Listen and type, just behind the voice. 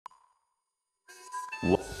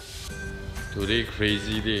Today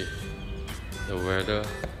crazy day. The weather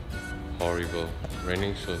horrible.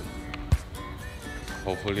 Raining soon.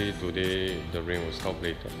 Hopefully today the rain will stop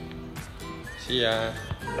later. See ya.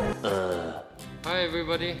 Hi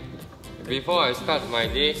everybody. Before I start my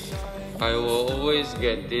day, I will always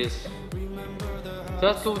get this.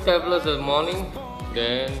 Just 2 tablets in the morning,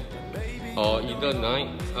 then or either night.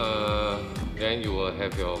 Then you will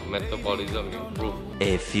have your metabolism improve.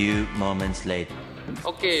 A few moments later.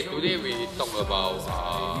 Okay, today we talk about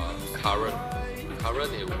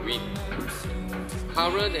current and wind.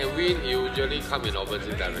 Current and wind usually come in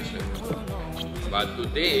opposite direction. But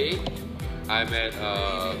today, I'm at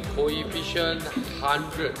coefficient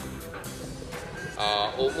 100,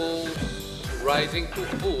 almost rising to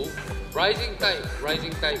full. Rising tide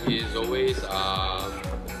is always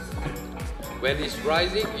when it's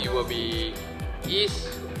rising, it will be east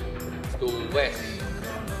to west.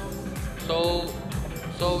 So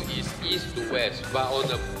it's east to west, but on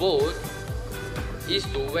a boat,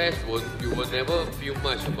 east to west you will never feel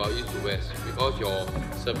much about east to west because your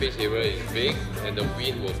surface area is big and the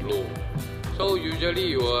wind will blow. So usually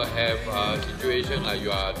you will have a situation like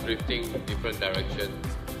you are drifting different direction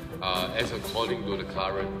as according to the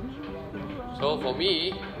current. So for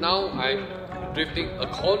me, now I'm drifting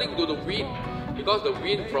according to the wind because the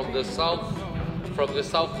wind from the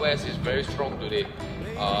southwest is very strong today.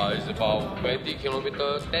 It's about 20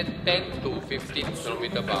 kilometers, 10 to 15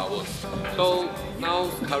 kilometers per hour. So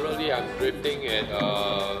now currently I'm drifting at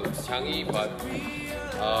Changi, but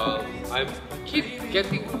I keep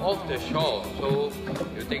getting off the shore. So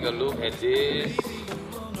you take a look at this.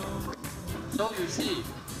 So you see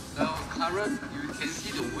the current, you can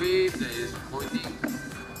see the wave that is pointing.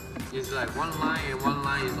 It's like one line and one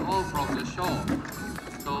line is all from the shore.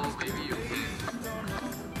 So maybe you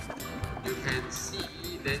can see,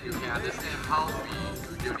 then you can understand how we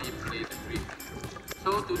usually play the drift.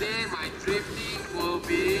 So today my drifting will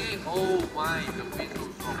be, oh my, the wind so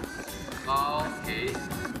strong. Okay,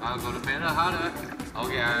 I'm gonna pedal harder.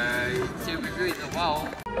 Okay, I check with you in a while.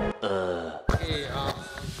 Okay,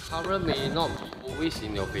 current may not be always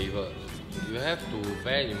in your favor. You have to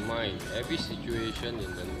bear in mind every situation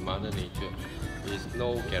in the Mother Nature is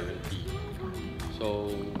no guarantee.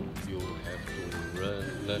 So you have to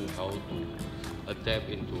learn how to adapt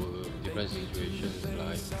into different situations.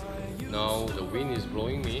 Like now the wind is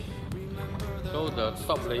blowing me, so the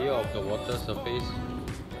top layer of the water surface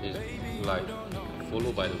is like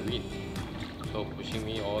followed by the wind, so pushing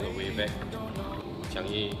me all the way back to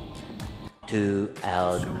Changi. 2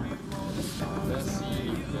 hours. Let's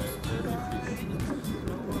see if there's any fish.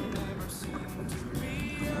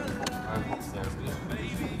 I hope there is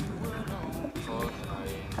fish because I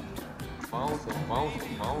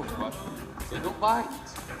bounce, but they don't bite.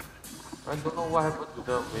 I don't know what happened to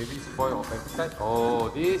them. Maybe spoil of appetite. Oh,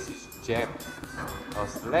 this is jam. A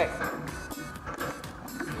slack.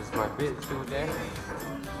 Is my bait still there?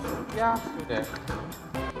 Yeah, still there.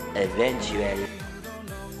 Eventually.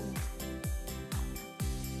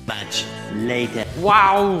 Much later.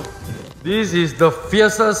 Wow! This is the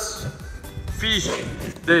fiercest fish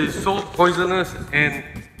that is so poisonous and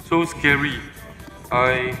so scary.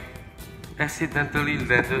 I accidentally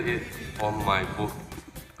landed it on my boat,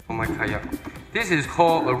 on my kayak. This is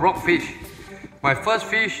called a rockfish. My first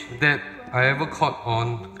fish that I ever caught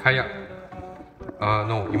on kayak.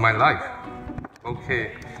 No, in my life.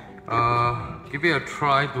 Okay, give it a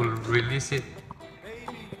try to release it.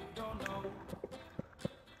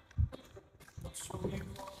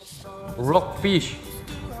 Rockfish.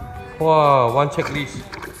 Wow, one checklist.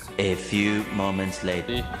 A few moments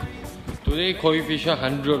later. Today coefficient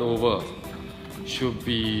 100 over. Should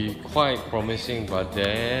be quite promising, but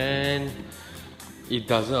then it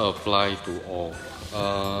doesn't apply to all.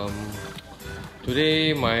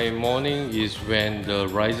 Today my morning is when the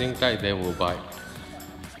rising tide then will bite,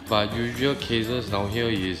 but usual cases down here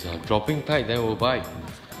is dropping tide then will bite,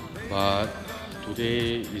 but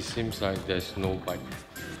today it seems like there's no bite.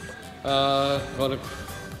 Gotta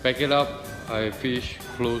pack it up. I fish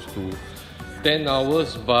close to 10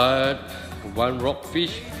 hours, but 1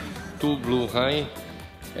 rockfish, 2 blue high,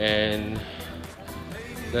 and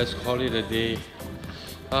let's call it a day.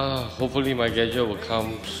 Hopefully my gadget will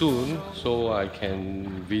come soon so I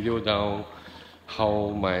can video down how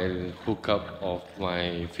my hookup of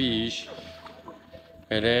my fish.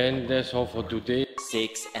 And then that's all for today.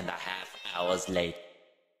 6.5 hours later.